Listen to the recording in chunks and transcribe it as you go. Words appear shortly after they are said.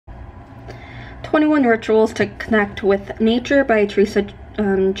21 Rituals to Connect with Nature by Teresa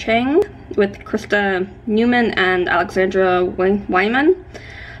Chang with Krista Newman and Alexandra Wyman.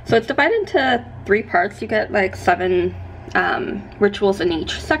 So it's divided into 3 parts. You get like 7 rituals in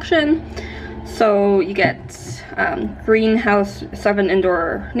each section. So you get greenhouse, 7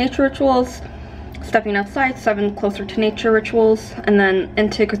 indoor nature rituals, stepping outside, 7 closer to nature rituals, and then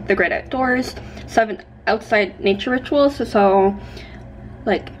into the great outdoors, 7 outside nature rituals. So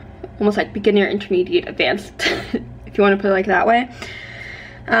like almost like beginner, intermediate, advanced, if you want to put it like that way.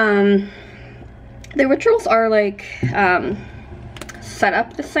 The rituals are like set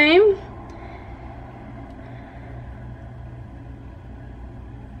up the same.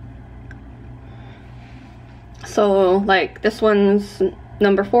 So like this one's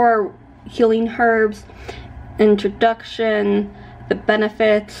number 4, healing herbs, introduction, the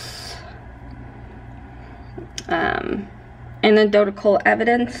benefits, anecdotal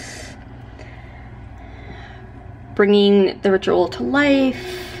evidence, bringing the ritual to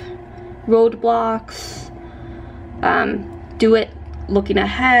life, roadblocks, do it, looking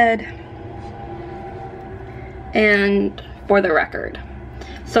ahead, and for the record.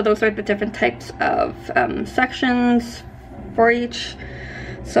 So those are the different types of sections for each.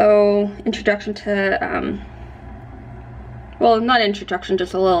 So introduction to, well, not introduction,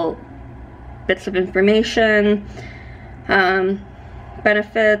 just a little bits of information,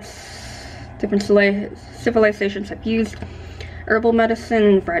 benefits, different civilizations have used herbal medicine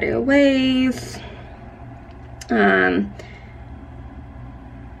in a variety of ways,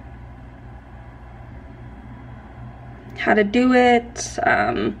 how to do it,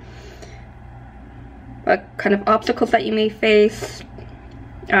 what kind of obstacles that you may face,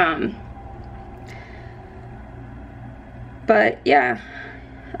 but yeah,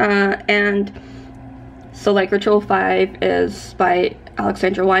 and so like Ritual 5 is by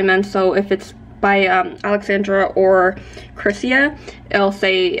Alexandra Wyman, so if it's by Alexandra or Chrysia, it'll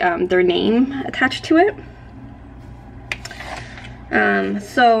say their name attached to it.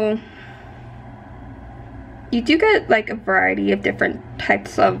 So you do get like a variety of different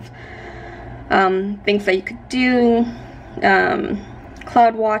types of things that you could do.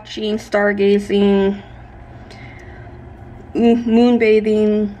 Cloud watching, stargazing, moon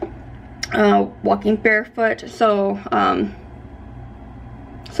bathing, walking barefoot. So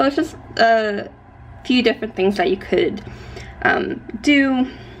so it's just a few different things that you could do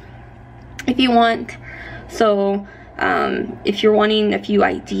if you want. So if you're wanting a few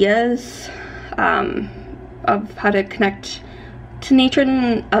ideas of how to connect to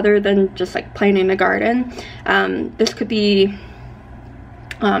nature other than just like playing in a garden, this could be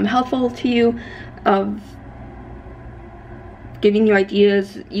helpful to you, of giving you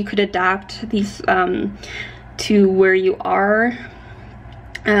ideas. You could adapt these to where you are.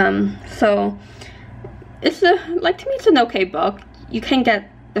 So it's like, to me it's an okay book. You can get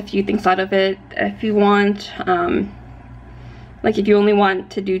a few things out of it if you want. Like if you only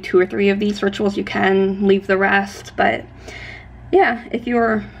want to do 2 or 3 of these rituals, you can leave the rest. But yeah, if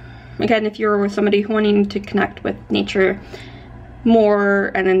you're somebody wanting to connect with nature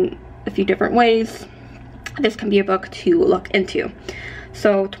more and in a few different ways, this can be a book to look into.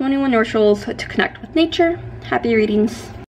 So 21 Rituals to Connect with Nature. Happy readings.